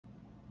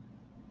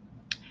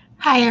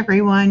Hi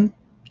everyone.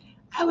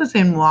 I was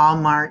in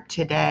Walmart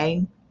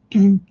today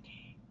and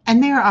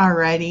they're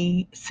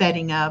already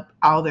setting up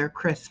all their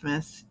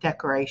Christmas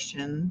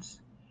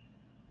decorations.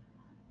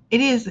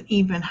 It isn't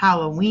even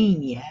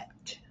Halloween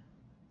yet.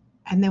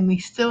 And then we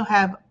still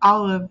have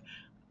October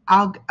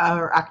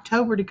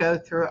to go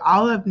through,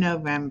 all of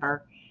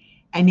November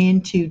and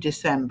into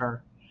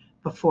December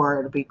before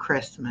it'll be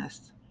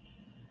Christmas.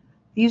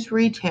 These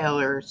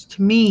retailers,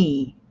 to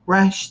me,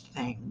 rush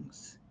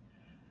things.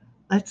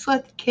 Let's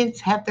let the kids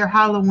have their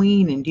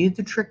Halloween and do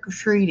the trick or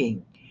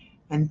treating.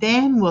 And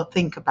then we'll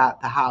think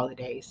about the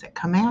holidays that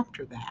come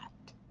after that.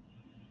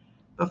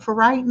 But for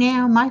right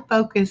now, my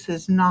focus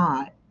is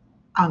not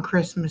on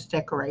Christmas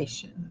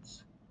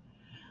decorations.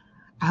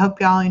 I hope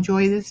y'all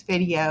enjoy this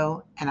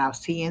video, and I'll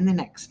see you in the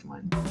next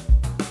one.